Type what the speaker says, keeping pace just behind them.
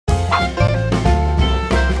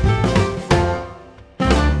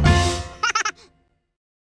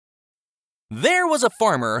There was a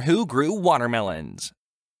farmer who grew watermelons.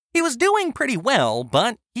 He was doing pretty well,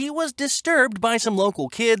 but he was disturbed by some local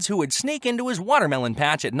kids who would sneak into his watermelon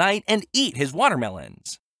patch at night and eat his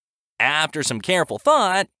watermelons. After some careful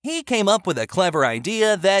thought, he came up with a clever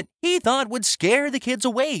idea that he thought would scare the kids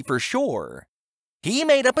away for sure. He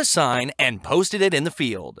made up a sign and posted it in the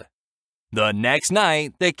field. The next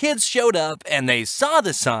night, the kids showed up and they saw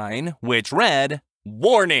the sign, which read,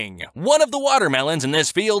 "Warning! One of the watermelons in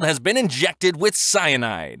this field has been injected with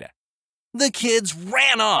cyanide." The kids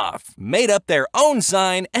ran off, made up their own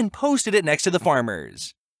sign, and posted it next to the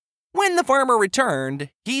farmer's. When the farmer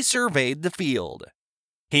returned, he surveyed the field.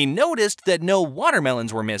 He noticed that no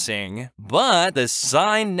watermelons were missing, but the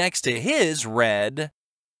sign next to his read,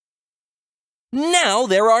 "Now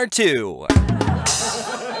there are two."